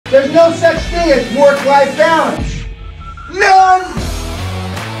There's no such thing as work-life balance. None!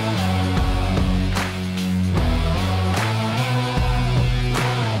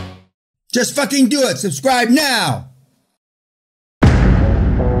 Just fucking do it. Subscribe now.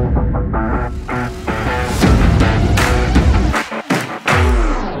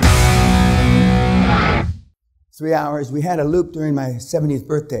 3 hours. We had a loop during my 70th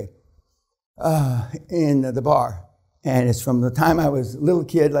birthday in the bar. And it's from the time I was a little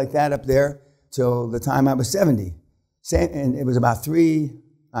kid like that up there till the time I was 70. And it was about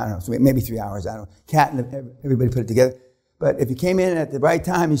maybe 3 hours. I don't know. Cat and everybody put it together. But if you came in at the right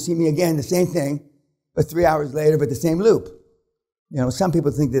time, you see me again, the same thing, but 3 hours later, but the same loop. You know, some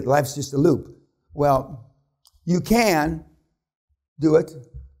people think that life's just a loop. Well, you can do it.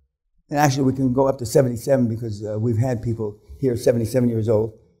 And actually, we can go up to 77 because we've had people here, 77 years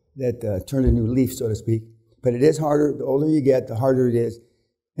old, that turned a new leaf, so to speak. But it is harder. The older you get, the harder it is.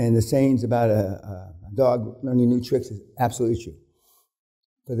 And the sayings about a dog learning new tricks is absolutely true.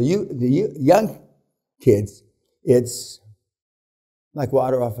 For the young kids, it's like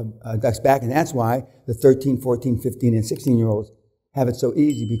water off a duck's back. And that's why the 13, 14, 15, and 16-year-olds have it so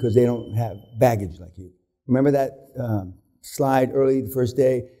easy because they don't have baggage like you. Remember that slide early the first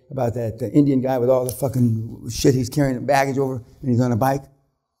day about that Indian guy with all the fucking shit he's carrying baggage over and he's on a bike?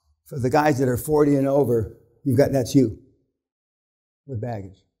 For the guys that are 40 and over, that's you with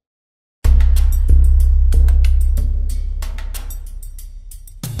baggage.